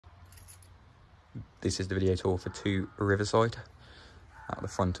This is the video tour for 2 Riverside. At the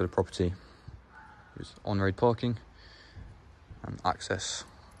front of the property is on-road parking, and access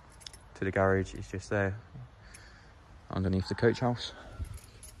to the garage is just there underneath the coach house.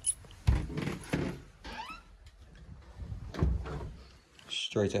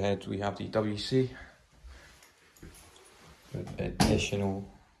 Straight ahead we have the WC with additional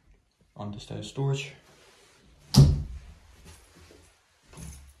understairs storage.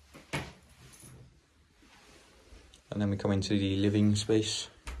 And then we come into the living space.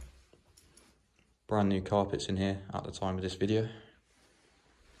 Brand new carpets in here at the time of this video.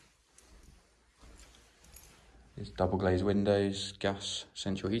 There's double glazed windows, gas,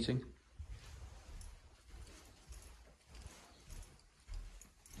 central heating.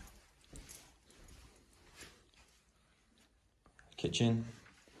 Kitchen,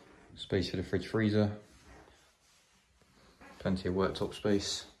 space for the fridge freezer, plenty of worktop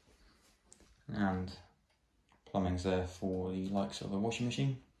space, and plumbing's there for the likes of a washing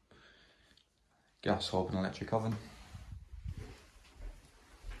machine, gas hob and electric oven.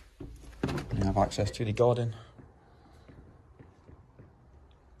 You have access to the garden.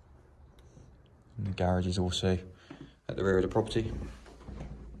 And the garage is also at the rear of the property.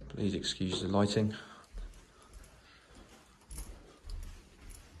 Please excuse the lighting.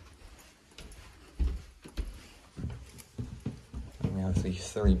 And we have the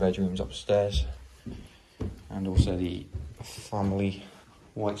 3 bedrooms upstairs, and also the family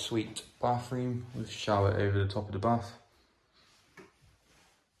white suite bathroom with shower over the top of the bath.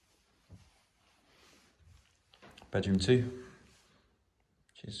 Bedroom 2,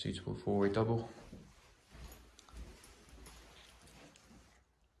 which is suitable for a double.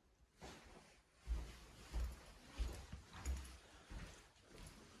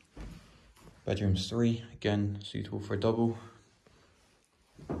 Bedroom 3, again suitable for a double.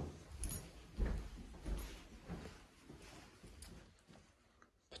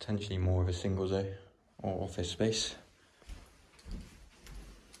 Potentially more of a single though, or office space.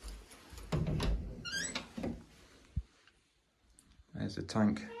 There's a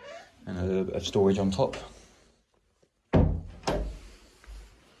tank and a little bit of storage on top. And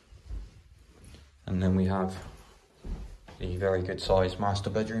then we have the very good sized master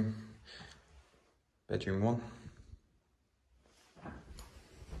bedroom, bedroom 1.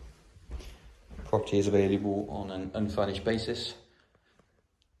 Property is available on an unfurnished basis.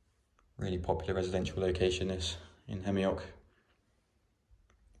 Really popular residential location this in Hemiock.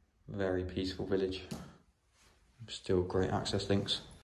 Very peaceful village. Still great access links.